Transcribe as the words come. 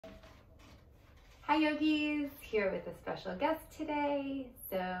Hi Yogis, here with a special guest today,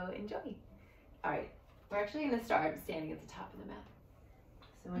 so enjoy. All right, we're actually going to start standing at the top of the mat.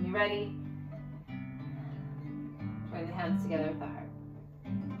 So when you're ready, join the hands together with the heart.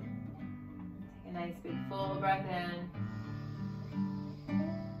 Take a nice big full breath in,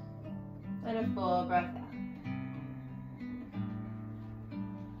 and a full breath out.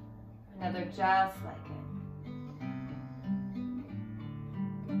 Another just like it.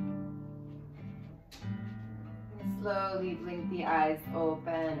 Slowly blink the eyes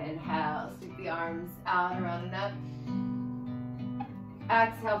open. Inhale, sweep the arms out, around and up.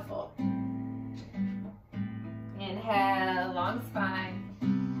 Exhale, fold. Inhale, long spine.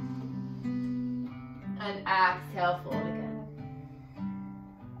 And exhale, fold again.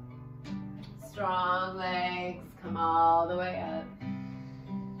 Strong legs, come all the way up.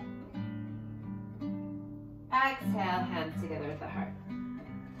 Exhale, hands together with the heart.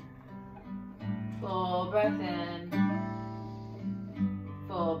 Full breath in,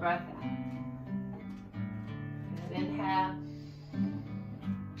 full breath out. Good, inhale.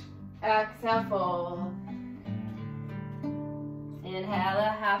 Exhale, fold. Inhale, a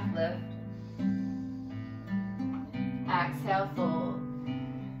half lift. Exhale, fold.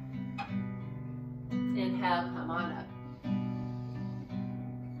 Inhale, come on up.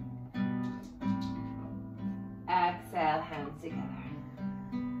 Exhale, hands together.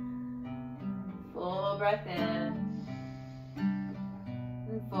 Full breath in,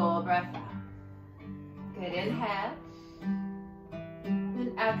 and full breath out. Good, inhale,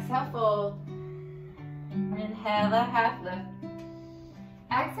 and exhale, fold. Inhale, a half lift.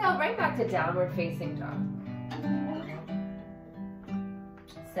 Exhale, right back to downward facing dog.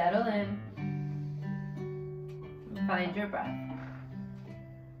 Settle in, and find your breath.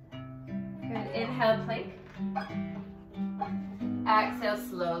 Good, inhale, plank. Exhale,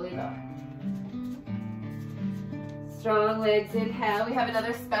 slowly lower. Strong legs, inhale. We have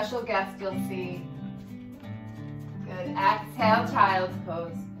another special guest you'll see. Good, exhale, child's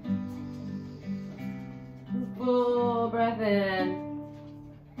pose. Full breath in.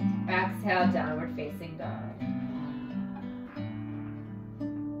 Exhale, downward facing dog.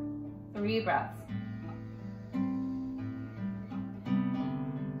 3 breaths.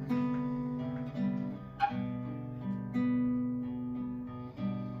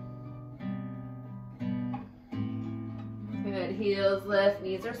 Good, heels lift,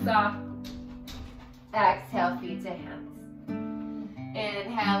 knees are soft. Exhale, feet to hands.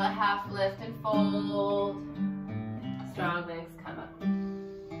 Inhale, a half lift and fold. Strong legs come up.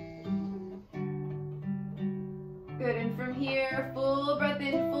 Good, and from here, full breath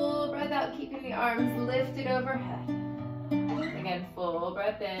in, full breath out, keeping the arms lifted overhead. Again, full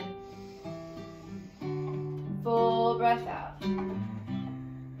breath in, full breath out.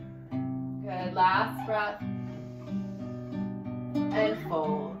 Good, last breath. And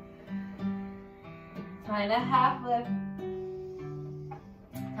fold. Find a half lift.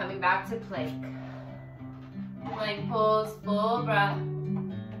 Coming back to plank. Plank pose, full breath.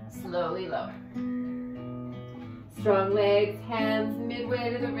 Slowly lower. Strong legs, hands midway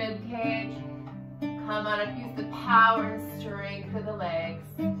to the rib cage. Come on up, use the power and strength of the legs.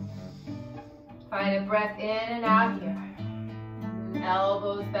 Find a breath in and out here.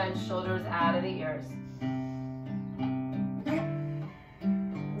 Elbows bent, shoulders out of the ears.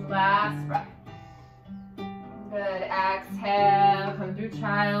 Last breath. Good, exhale, come through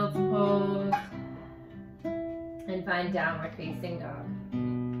child's pose. And find downward facing dog.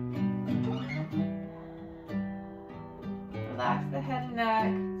 Relax the head and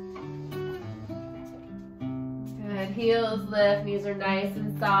neck. Good, heels lift, knees are nice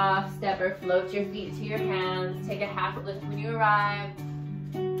and soft. Step or float your feet to your hands. Take a half lift when you arrive.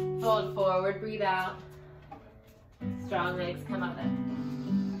 Fold forward, breathe out. Strong legs come up in.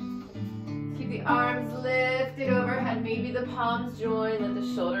 Keep the arms lifted overhead. Maybe the palms join, let the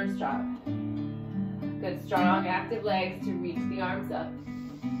shoulders drop. Good, strong, active legs to reach the arms up.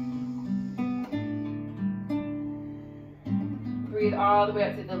 Breathe all the way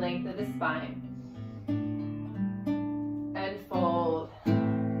up to the length of the spine. And fold.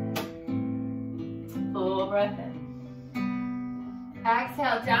 Full breath in.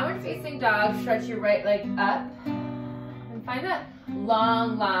 Exhale, downward facing dog. Stretch your right leg up. And find that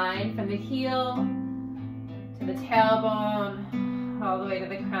long line from the heel to the tailbone, all the way to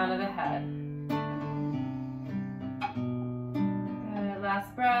the crown of the head. Good,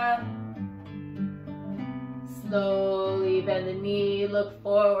 last breath. Slowly bend the knee, look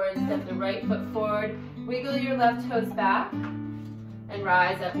forward, step the right foot forward, wiggle your left toes back, and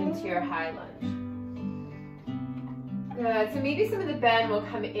rise up into your high lunge. Good. So maybe some of the bend will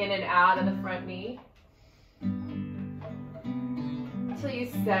come in and out of the front knee until you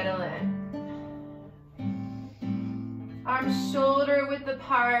settle in. Arms shoulder width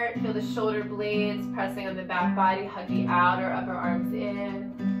apart. Feel the shoulder blades pressing on the back body. Hug the outer upper arms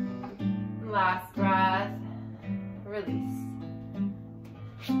in. Last breath. Release.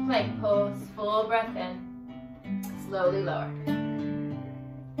 Plank pose. Full breath in. Slowly lower.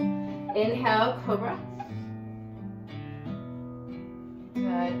 Inhale, cobra.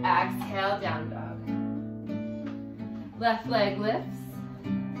 Good. Exhale, down dog. Left leg lifts.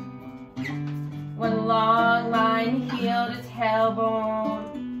 One long line, heel to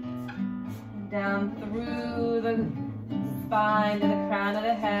tailbone. Down through the spine to the crown of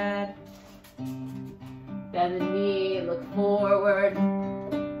the head. Bend the knee, look forward.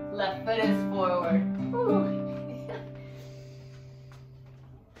 Left foot is forward. Ooh.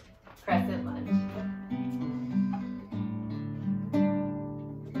 Crescent lunge.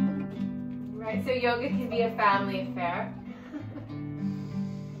 Right, so yoga can be a family affair.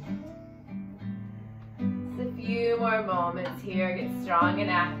 Just a few more moments here. Get strong and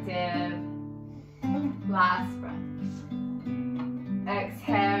active. Last breath.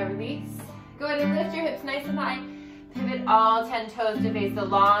 Exhale, release. Go ahead and lift your hips nice and high. Pivot all 10 toes to face the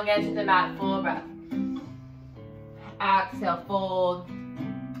long edge of the mat. Full breath. Exhale, fold.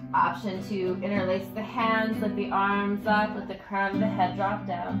 Option to interlace the hands, lift the arms up, let the crown of the head drop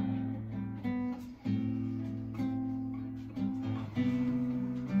down.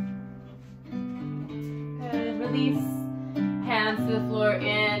 Good. Release. Hands to the floor.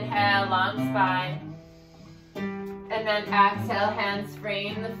 Inhale, long spine. And then exhale, hands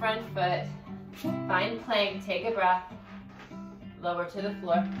frame the front foot. Find plank, take a breath. Lower to the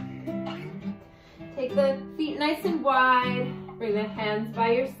floor. Take the feet nice and wide. Bring the hands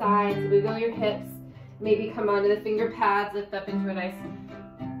by your sides. Wiggle your hips. Maybe come onto the finger pads. Lift up into a nice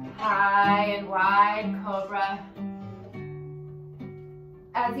high and wide cobra.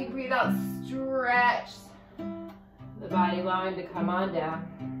 As you breathe out, stretch the body, allowing to come on down.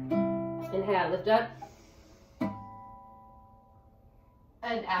 Inhale, lift up.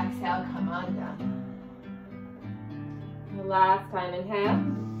 And exhale, come on down. The last time, inhale.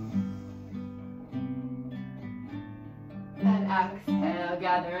 And exhale,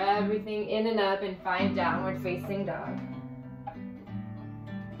 gather everything in and up and find downward facing dog.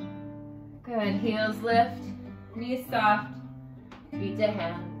 Good, heels lift, knees soft, feet to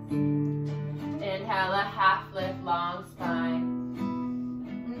hands. Inhale, a half lift, long spine.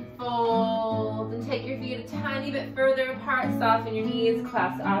 And fold, and take your feet a tiny bit further apart, soften your knees,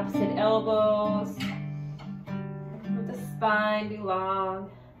 clasp opposite elbows. Let the spine be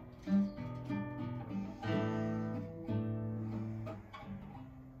long.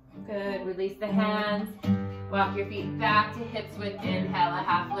 Good, release the hands. Walk your feet back to hips width. Inhale, a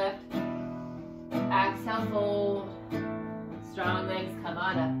half lift. Exhale, fold. Strong legs, come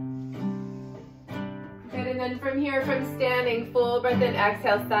on up. Good, and then from here, from standing, full breath in,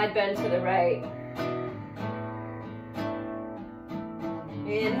 exhale, side bend to the right.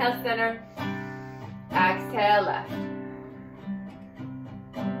 Inhale, center. Exhale, left.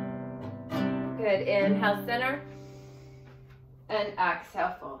 Good, inhale, center. And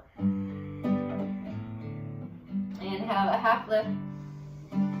exhale, fold. Inhale, a half lift.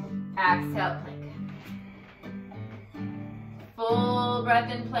 Exhale, plank. Full breath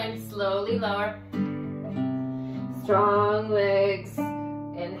in plank, slowly lower. Strong legs.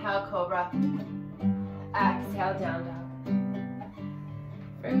 Inhale, cobra. Exhale, down dog.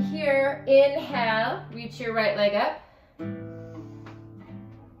 From here, inhale, reach your right leg up.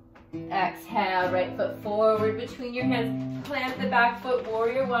 Exhale, right foot forward between your hands. Plant the back foot,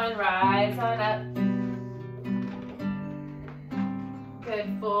 warrior one, rise on up. Good,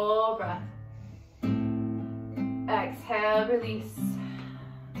 full breath. Exhale, release.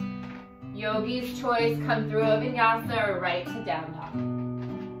 Yogi's choice, come through a vinyasa or right to down dog.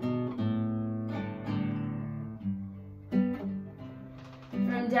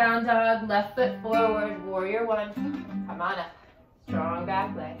 From down dog, left foot forward, warrior one. Come on up. Strong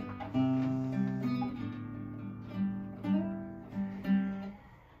back leg.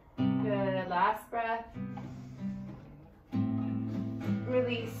 Good, last breath.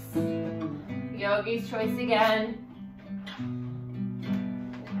 Release. Yogi's choice again.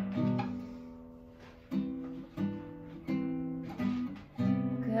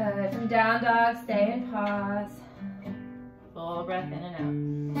 Good, from down dog, stay and pause. Full breath in and out.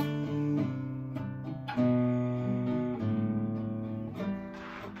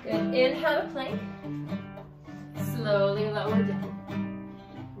 Good, inhale to plank. Slowly lower down.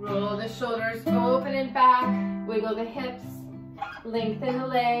 Roll the shoulders open and back. Wiggle the hips, lengthen the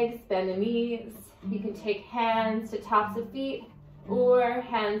legs, bend the knees. You can take hands to tops of feet or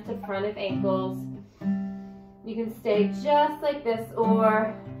hands to front of ankles. You can stay just like this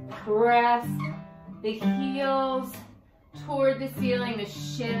or press the heels toward the ceiling, the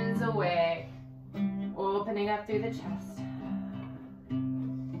shins away, opening up through the chest.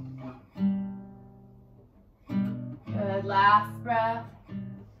 Good, last breath.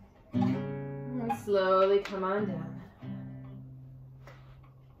 And slowly come on down.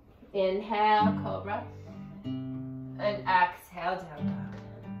 Inhale, cobra. And exhale, down dog.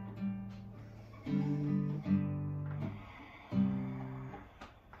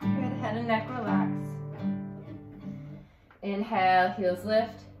 Good, head and neck relax. Inhale, heels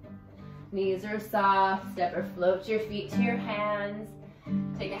lift. Knees are soft. Step or float your feet to your hands.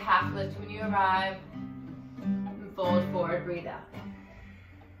 Take a half lift when you arrive. And fold forward, breathe out.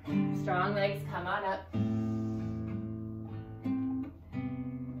 Strong legs, come on up.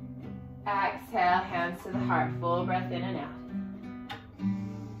 Exhale, hands to the heart. Full breath in and out.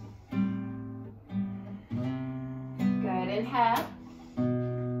 Good, inhale.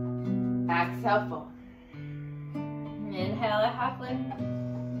 Exhale, fold. Inhale, a half lift.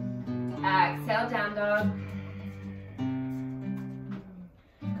 Exhale, down dog.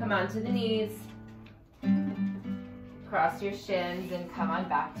 Come onto the knees. Cross your shins and come on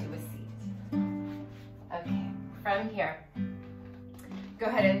back to a seat. Okay, from here, go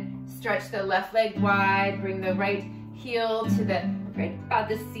ahead and stretch the left leg wide. Bring the right heel to right about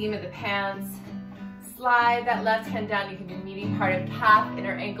the seam of the pants. Slide that left hand down. You can do meaty part of calf,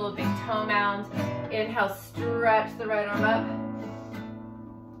 inner ankle, big toe mound. Inhale, stretch the right arm up.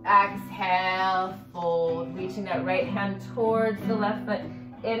 Exhale, fold. Reaching that right hand towards the left foot.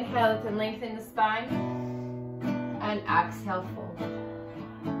 Inhale, lift and lengthen the spine. And exhale, fold.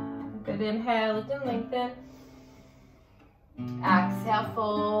 Good, inhale, lift and lengthen. Exhale,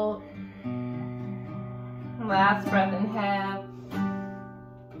 fold. Last breath, inhale.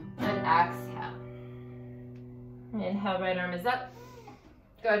 And exhale. Inhale, right arm is up.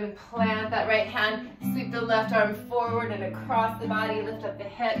 Go ahead and plant that right hand. Sweep the left arm forward and across the body. Lift up the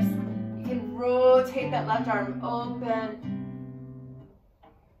hips. You can rotate that left arm open.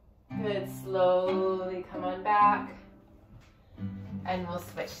 Good, slowly come on back. And we'll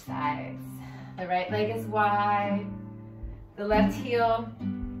switch sides. The right leg is wide. The left heel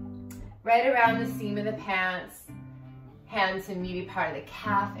right around the seam of the pants. Hands to meaty part of the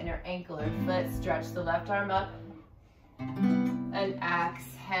calf, inner ankle or foot. Stretch the left arm up. And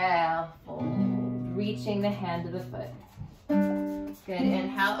exhale, fold. Reaching the hand to the foot. Good,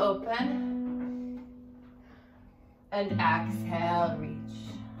 inhale, open. And exhale, reach.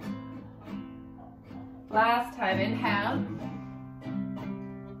 Last time, inhale.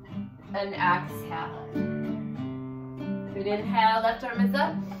 And exhale. Good, inhale, left arm is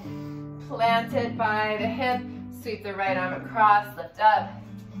up. Planted by the hip. Sweep the right arm across, lift up.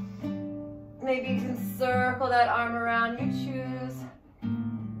 Maybe you can circle that arm around, you choose.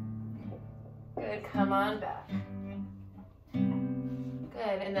 Good, come on back.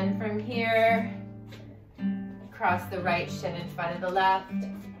 Good, and then from here, cross the right shin in front of the left.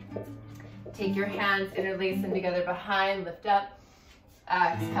 Take your hands, interlace them together behind, lift up.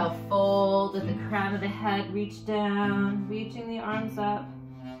 Exhale, fold at the crown of the head, reach down, reaching the arms up.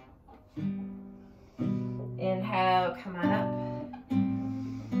 Inhale, come on up.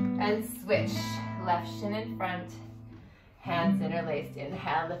 And switch, left shin in front, hands interlaced.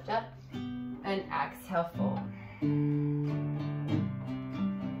 Inhale, lift up, and exhale, fold.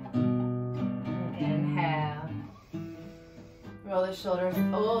 Inhale. Roll the shoulders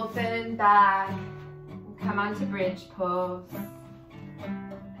open back. Come onto bridge pose.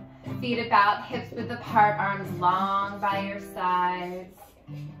 Feet about, hips width apart, arms long by your sides.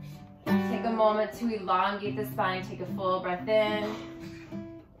 Take a moment to elongate the spine. Take a full breath in.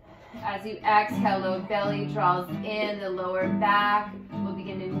 As you exhale, low belly draws in, the lower back will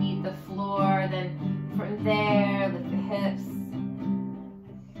begin to meet the floor. Then from there, lift the hips.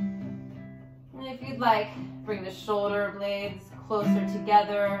 And if you'd like, bring the shoulder blades closer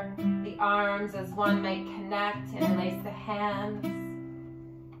together. The arms as one might connect, interlace the hands.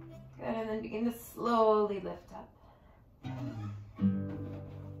 Good, and then begin to slowly lift up.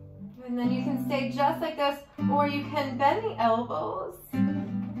 And then you can stay just like this, or you can bend the elbows.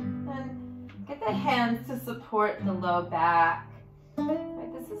 Get the hands to support the low back.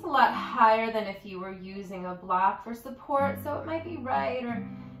 Right, this is a lot higher than if you were using a block for support, so it might be right, or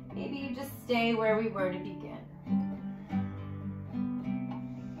maybe you just stay where we were to begin.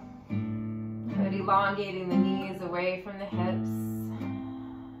 Good, elongating the knees away from the hips.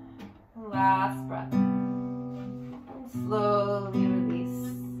 Last breath. Slowly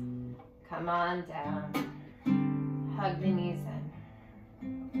release. Come on down. Hug the knees in.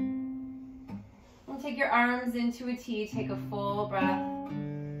 And take your arms into a T. Take a full breath.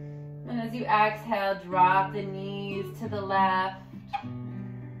 And as you exhale, drop the knees to the left.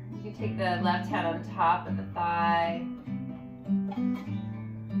 You can take the left hand on top of the thigh.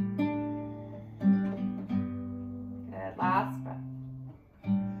 Good. Last breath.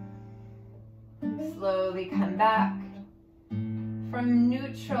 Slowly come back. From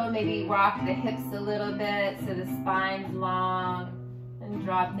neutral, maybe rock the hips a little bit so the spine's long. And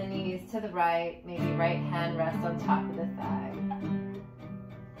drop the knees to the right. Maybe right hand rests on top of the thigh.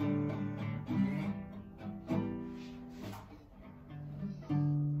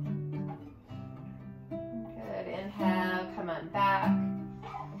 Good. Inhale, come on back.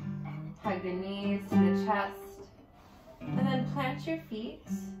 Hug the knees to the chest. And then plant your feet.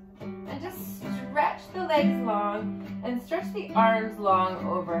 And just stretch the legs long and stretch the arms long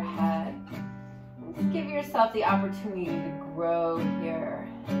overhead. Just give yourself the opportunity to grow here.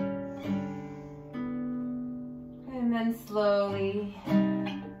 And then slowly,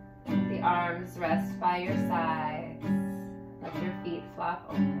 the arms rest by your sides. Let your feet flop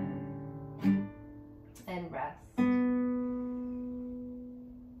open. And rest.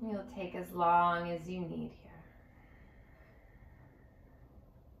 You'll take as long as you need here.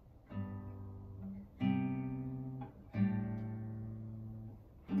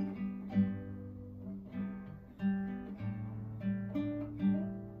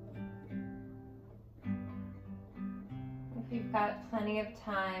 If you've got plenty of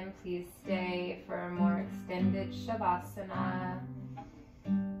time, please stay for a more extended Shavasana.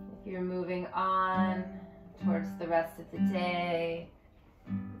 If you're moving on towards the rest of the day,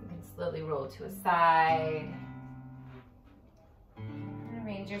 you can slowly roll to a side. And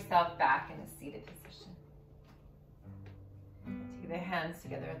arrange yourself back in a seated position. Take the hands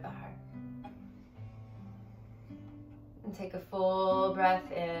together at the heart. And take a full breath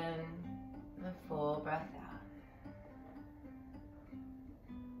in and a full breath out.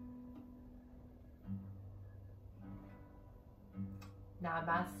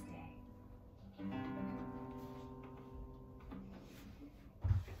 Namaste.